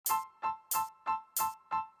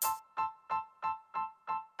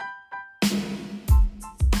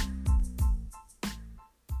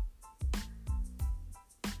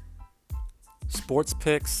Sports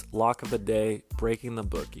picks, lock of the day, breaking the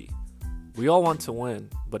bookie. We all want to win,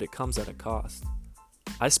 but it comes at a cost.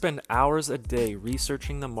 I spend hours a day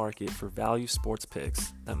researching the market for value sports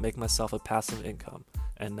picks that make myself a passive income,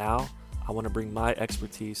 and now I want to bring my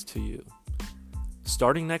expertise to you.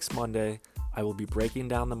 Starting next Monday, I will be breaking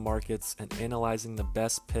down the markets and analyzing the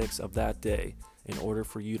best picks of that day in order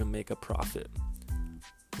for you to make a profit.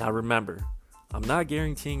 Now remember, I'm not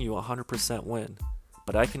guaranteeing you a 100% win,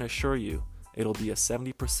 but I can assure you it'll be a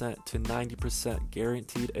 70% to 90%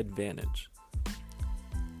 guaranteed advantage.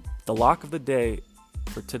 The lock of the day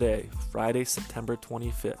for today, Friday, September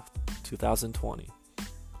 25th, 2020.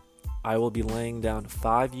 I will be laying down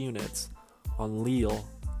 5 units on Lille,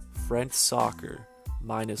 French soccer,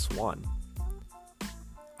 -1.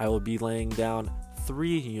 I will be laying down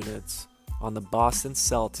 3 units on the Boston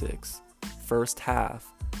Celtics, first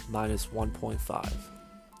half, -1.5.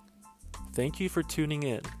 Thank you for tuning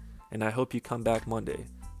in, and I hope you come back Monday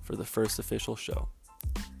for the first official show.